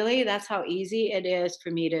how easy it is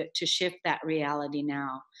for me to shift that reality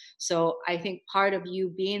now. So I think part of you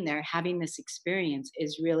being there, having this experience,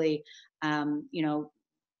 is really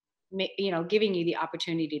giving you the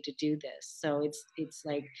opportunity to do this. So it's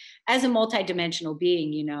like, as a multidimensional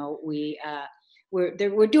being,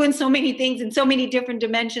 we're doing so many things in so many different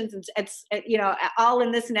dimensions, and it's all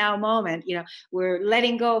in this now moment. We're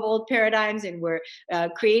letting go of old paradigms, and we're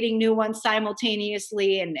creating new ones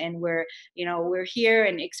simultaneously, and we're here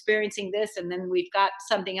and experiencing this, and then we've got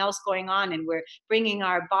something else going on, and we're bringing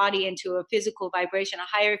our body into a physical vibration,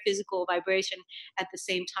 a higher physical vibration at the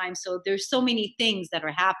same time. So there's so many things that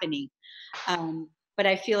are happening, but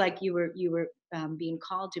I feel like you were being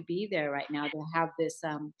called to be there right now, to have this,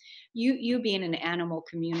 you being an animal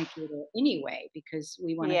communicator anyway, because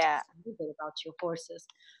we want to talk Yeah. a little bit about your horses.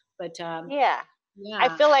 But Yeah. I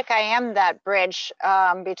yeah, feel like I am that bridge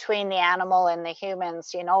between the animal and the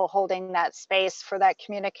humans, holding that space for that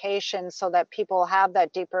communication so that people have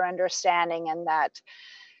that deeper understanding, and that,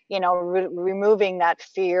 removing that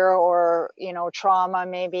fear or, trauma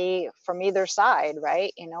maybe from either side,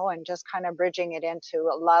 right? And just kind of bridging it into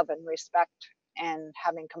love and respect and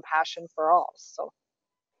having compassion for all. So,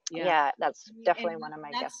 yeah. yeah, that's And definitely one of my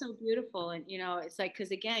that's gifts. so beautiful. And it's like,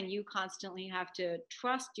 because again, you constantly have to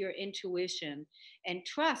trust your intuition, and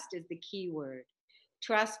trust is the key word.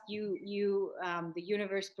 Trust the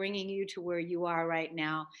universe bringing you to where you are right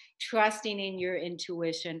now, trusting in your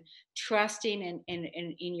intuition, trusting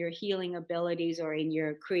in your healing abilities or in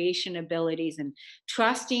your creation abilities, and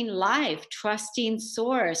trusting life, trusting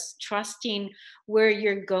source, trusting where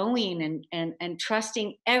you're going, and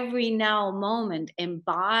trusting every now moment,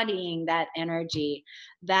 embodying that energy.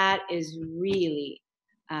 That is really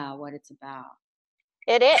what it's about.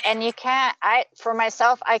 It is, and you can't. For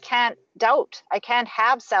myself, I can't doubt. I can't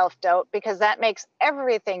have self-doubt, because that makes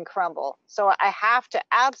everything crumble. So I have to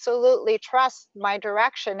absolutely trust my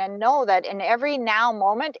direction and know that in every now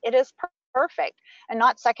moment it is perfect, and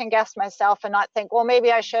not second guess myself and not think, well,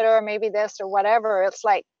 maybe I should, or maybe this or whatever. It's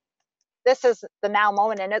like, this is the now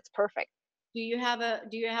moment and it's perfect. Do you have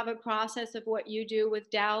a process of what you do with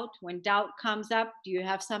doubt? When doubt comes up, do you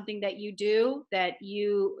have something that you do that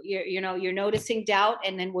you're noticing doubt,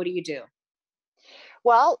 and then what do you do?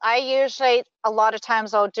 Well, I usually, a lot of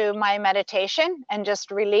times, I'll do my meditation and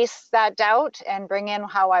just release that doubt and bring in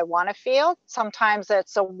how I want to feel. Sometimes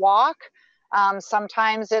it's a walk.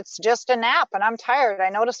 Sometimes it's just a nap and I'm tired. I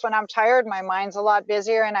notice when I'm tired, my mind's a lot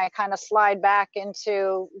busier and I kind of slide back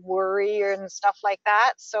into worry and stuff like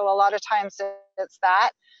that. So a lot of times it's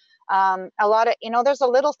that. A lot of, there's a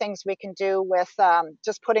little things we can do with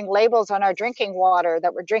just putting labels on our drinking water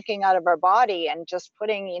that we're drinking out of our body, and just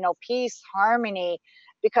putting, peace, harmony,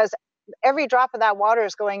 because every drop of that water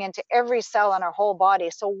is going into every cell in our whole body.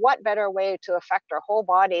 So what better way to affect our whole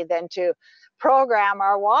body than to program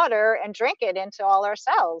our water and drink it into all our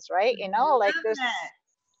cells, right? Like, Love there's it.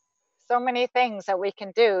 so many things that we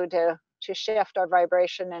can do to shift our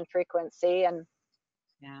vibration and frequency. And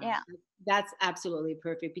Yeah, yeah. that's absolutely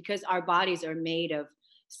perfect, because our bodies are made of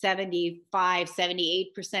 75,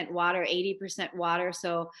 78% water, 80% water.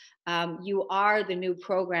 So you are the new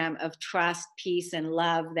program of trust, peace, and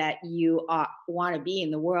love that you want to be in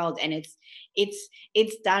the world. And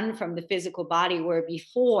it's done from the physical body, where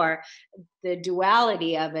before, the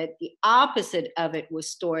duality of it, the opposite of it, was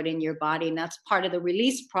stored in your body. And that's part of the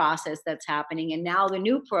release process that's happening. And now the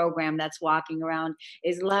new program that's walking around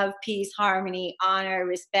is love, peace, harmony, honor,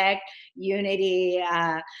 respect, unity,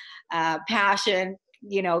 passion,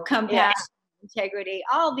 Yeah. compassion, integrity,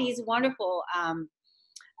 all these wonderful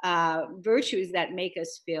virtues that make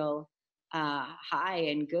us feel high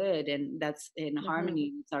and good. And that's in Hmm.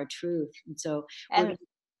 harmony. It's our truth. And so we're And going to,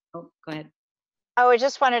 oh, go ahead. Oh, I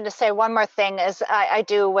just wanted to say one more thing is I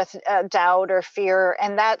do with doubt or fear.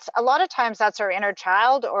 And that's a lot of times that's our inner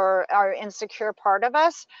child or our insecure part of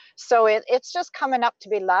us. So it's just coming up to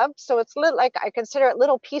be loved. So it's like I consider it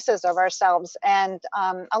little pieces of ourselves. And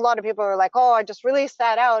a lot of people are like, oh, I just released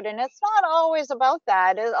that out. And it's not always about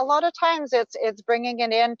that. A lot of times it's bringing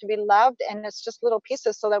it in to be loved. And it's just little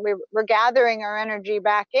pieces so that we're gathering our energy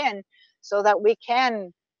back in so that we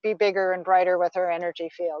can be bigger and brighter with our energy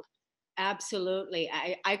field. Absolutely.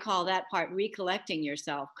 I call that part recollecting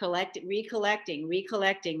yourself, recollecting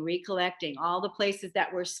all the places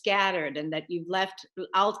that were scattered and that you've left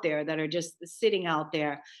out there that are just sitting out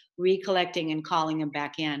there, recollecting and calling them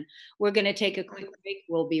back in. We're going to take a quick break.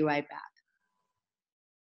 We'll be right back.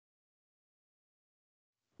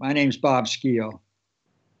 My name's Bob Skeel.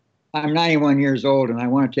 I'm 91 years old, and I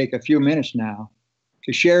want to take a few minutes now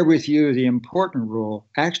to share with you the important role,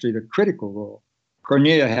 actually the critical role,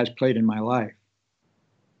 Kornelia has played in my life.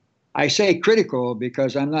 I say critical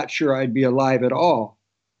because I'm not sure I'd be alive at all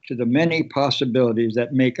to the many possibilities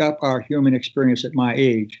that make up our human experience at my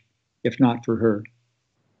age, if not for her.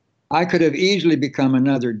 I could have easily become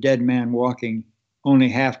another dead man walking, only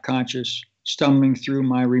half conscious, stumbling through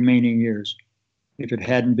my remaining years, if it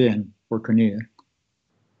hadn't been for Kornelia.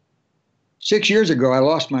 6 years ago, I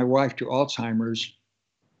lost my wife to Alzheimer's.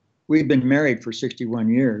 We'd been married for 61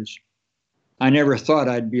 years. I never thought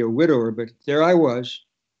I'd be a widower, but there I was,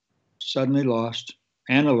 suddenly lost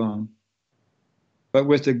and alone, but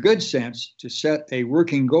with the good sense to set a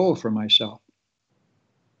working goal for myself.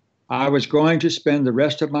 I was going to spend the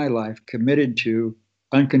rest of my life committed to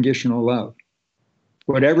unconditional love,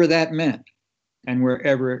 whatever that meant and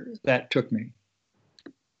wherever that took me.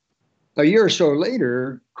 A year or so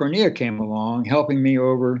later, Kornelia came along, helping me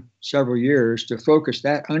over several years to focus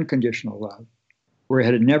that unconditional love where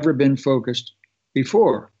it had never been focused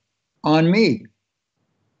before, on me.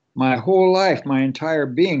 My whole life, my entire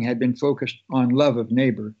being had been focused on love of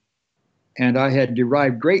neighbor, and I had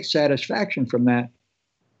derived great satisfaction from that.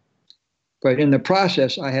 But in the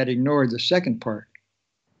process, I had ignored the second part.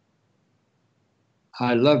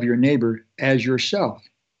 I love your neighbor as yourself.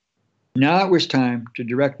 Now it was time to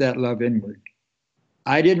direct that love inward.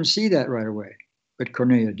 I didn't see that right away, but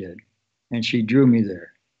Kornelia did, and she drew me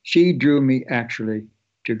there. She drew me actually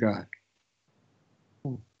to God.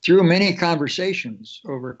 Through many conversations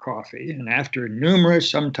over coffee and after numerous,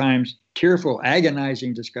 sometimes tearful,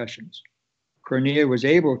 agonizing discussions, Kornelia was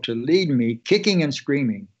able to lead me, kicking and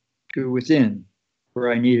screaming, to within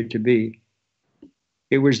where I needed to be.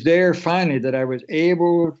 It was there finally that I was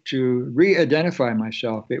able to re-identify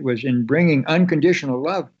myself. It was in bringing unconditional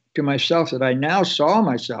love to myself that I now saw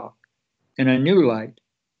myself in a new light,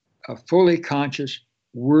 a fully conscious,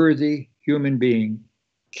 worthy human being,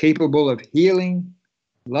 capable of healing,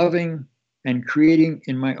 loving, and creating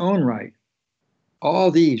in my own right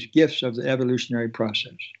all these gifts of the evolutionary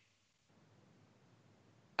process.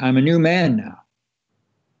 I'm a new man now,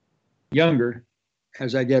 younger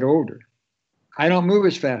as I get older. I don't move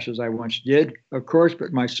as fast as I once did, of course,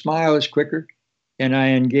 but my smile is quicker and I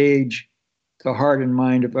engage the heart and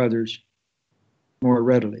mind of others more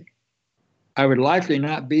readily. I would likely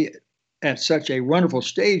not be at such a wonderful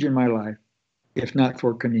stage in my life if not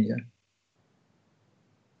for Kornelia.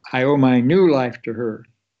 I owe my new life to her,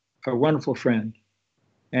 a wonderful friend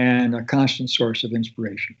and a constant source of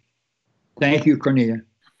inspiration. Thank you, Kornelia.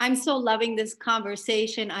 I'm so loving this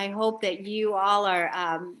conversation. I hope that you all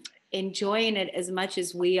are enjoying it as much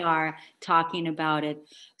as we are talking about it.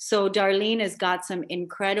 So Darlene has got some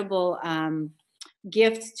incredible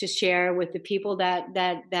gifts to share with the people that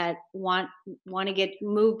want to get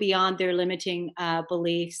move beyond their limiting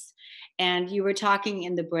beliefs. And you were talking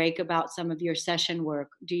in the break about some of your session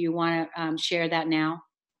work. Do you want to share that now?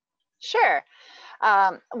 Sure.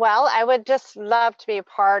 Well, I would just love to be a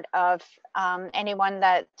part of anyone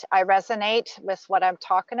that I resonate with what I'm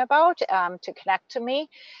talking about, to connect to me.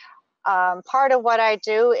 Part of what I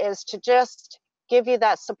do is to just give you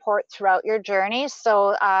that support throughout your journey.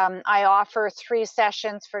 So I offer 3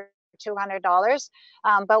 sessions for $200,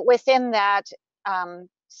 but within that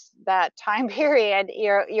that time period,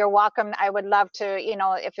 you're welcome. I would love to,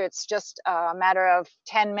 if it's just a matter of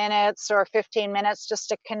 10 minutes or 15 minutes, just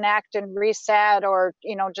to connect and reset, or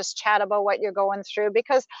just chat about what you're going through,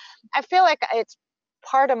 because I feel like it's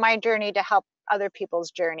part of my journey to help other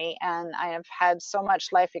people's journey, and I have had so much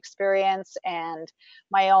life experience and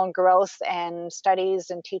my own growth and studies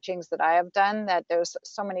and teachings that I have done, that there's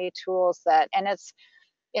so many tools that, and it's,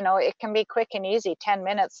 it can be quick and easy. 10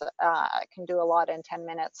 minutes can do a lot in 10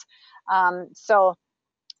 minutes. So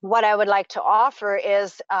what I would like to offer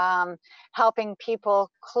is helping people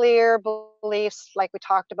clear beliefs, like we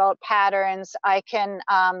talked about, patterns. I can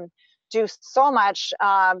do so much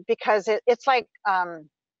because it's like,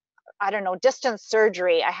 I don't know, distance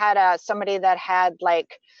surgery. I had somebody that had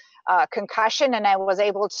like concussion, and I was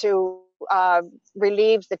able to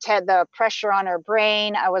relieve the pressure on her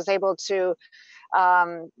brain. I was able to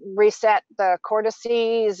reset the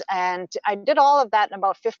cortices, and I did all of that in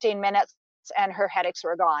about 15 minutes, and her headaches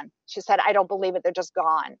were gone. She said, "I don't believe it, they're just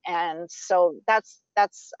gone." And so that's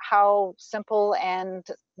how simple and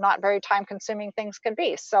not very time consuming things can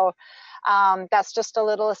be. So that's just a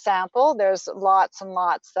little sample. There's lots and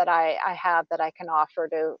lots that I have that I can offer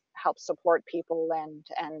to help support people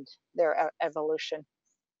and their evolution.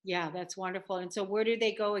 Yeah, that's wonderful. And so where do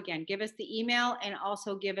they go again? Give us the email and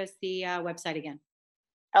also give us the website again.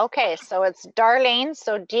 Okay, so it's Darlene,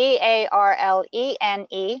 so DARLENE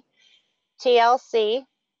TLC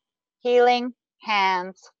Healing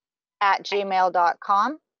Hands at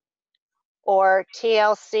gmail.com or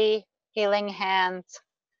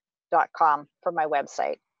tlchealinghands.com for my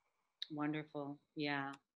website. Wonderful.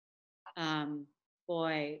 Yeah. Um,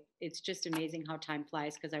 Boy, it's just amazing how time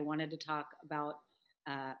flies, because I wanted to talk about,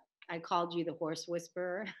 I called you the horse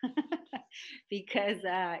whisperer because,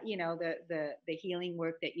 the healing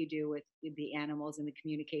work that you do with the animals and the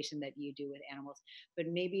communication that you do with animals. But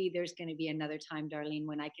maybe there's going to be another time, Darlene,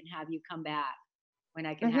 when I can have you come back, when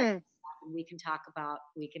I can have you Mm-hmm. come back, and we can talk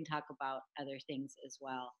about other things as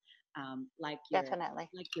well, like Definitely.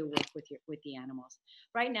 your work with the animals.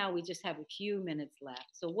 Right now, we just have a few minutes left.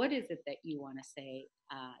 So, what is it that you want to say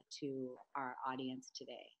to our audience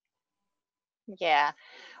today? Yeah.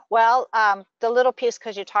 Well, the little piece,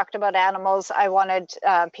 because you talked about animals, I wanted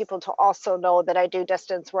people to also know that I do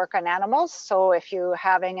distance work on animals. So if you're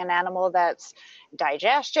having an animal that's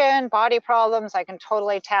digestion, body problems, I can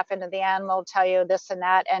totally tap into the animal, tell you this and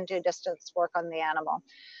that, and do distance work on the animal.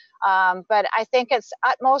 But I think it's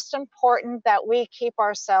utmost important that we keep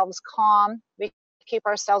ourselves calm. We keep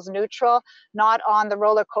ourselves neutral, not on the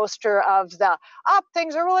roller coaster of the up,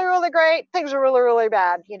 things are really, really great, things are really, really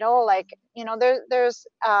bad. There's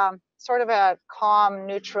sort of a calm,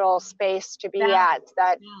 neutral space to be Balance. at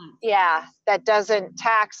that, yeah, that doesn't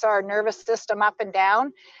tax our nervous system up and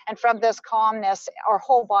down. And from this calmness, our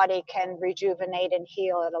whole body can rejuvenate and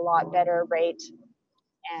heal at a lot better rate.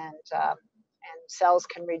 And cells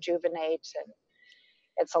can rejuvenate, and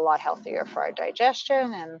it's a lot healthier for our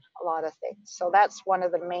digestion and a lot of things. So that's one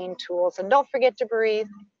of the main tools. And don't forget to breathe.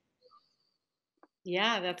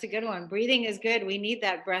 Yeah, that's a good one. Breathing is good. We need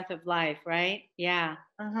that breath of life, right? Yeah.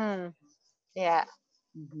 Mm-hmm. Yeah.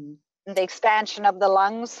 Hmm. And the expansion of the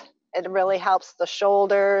lungs, it really helps the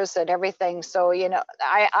shoulders and everything. So,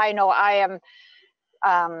 I know I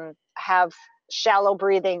am have shallow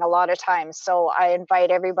breathing a lot of times. So I invite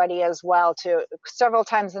everybody as well to several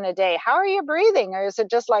times in a day. How are you breathing? Or is it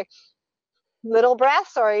just like little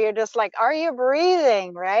breaths, or you're just like, are you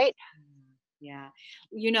breathing? Right? Yeah,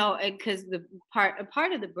 because a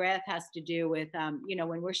part of the breath has to do with,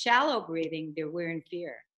 when we're shallow breathing, we're in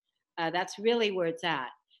fear. That's really where it's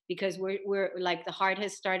at, because we're like, the heart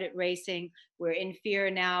has started racing. We're in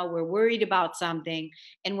fear now. We're worried about something.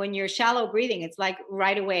 And when you're shallow breathing, it's like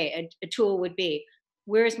right away a tool would be,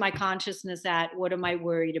 where's my consciousness at? What am I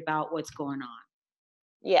worried about? What's going on?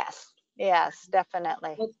 Yes. Yes,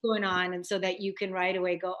 definitely. What's going on? And so that you can right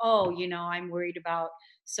away go, oh, I'm worried about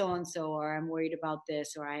so and so, or I'm worried about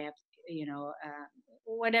this, or I have,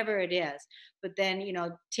 whatever it is. But then,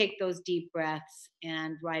 take those deep breaths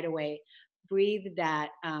and right away breathe that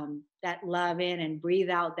love in, and breathe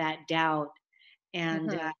out that doubt, and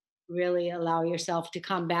Mm-hmm. really allow yourself to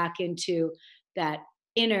come back into that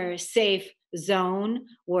inner safe zone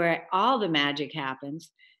where all the magic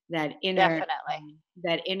happens, that inner Definitely.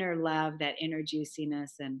 that inner love, that inner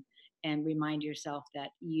juiciness, and remind yourself that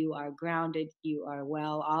you are grounded, you are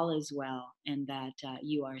well, all is well, and that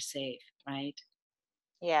you are safe, right?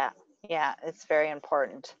 Yeah. Yeah, it's very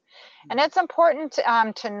important. And it's important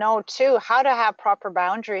to know too how to have proper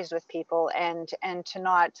boundaries with people, and to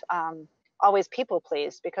not always people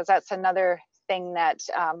please, because that's another thing that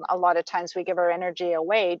a lot of times we give our energy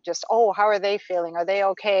away. Just, oh, how are they feeling? Are they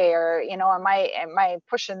okay? Or am I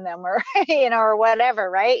pushing them? Or or whatever,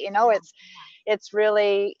 right? It's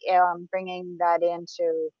really bringing that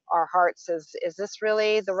into our hearts. Is this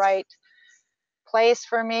really the right place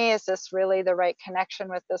for me? Is this really the right connection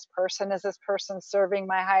with this person? Is this person serving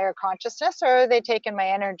my higher consciousness, or are they taking my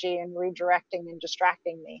energy and redirecting and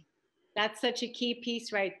distracting me? That's such a key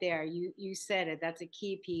piece right there. You said it. That's a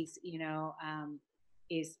key piece.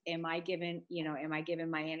 am I giving, am I giving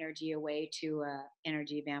my energy away to a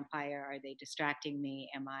energy vampire? Are they distracting me?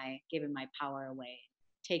 Am I giving my power away,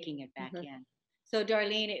 taking it back in? So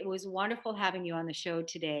Darlene, it was wonderful having you on the show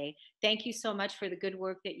today. Thank you so much for the good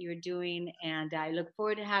work that you're doing. And I look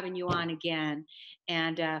forward to having you on again.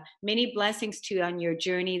 And many blessings to you on your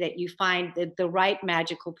journey, that you find the right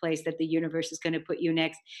magical place that the universe is going to put you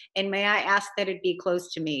next. And may I ask that it be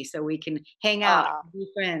close to me so we can hang out, be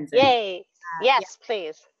friends. Yay. Yes,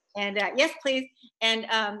 please. And yes, please. And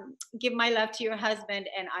give my love to your husband,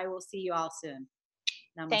 and I will see you all soon.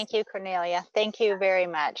 Namaste. Thank you, Kornelia. Thank you very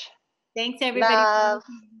much. Thanks, everybody. Love.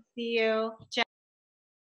 See you. Ciao.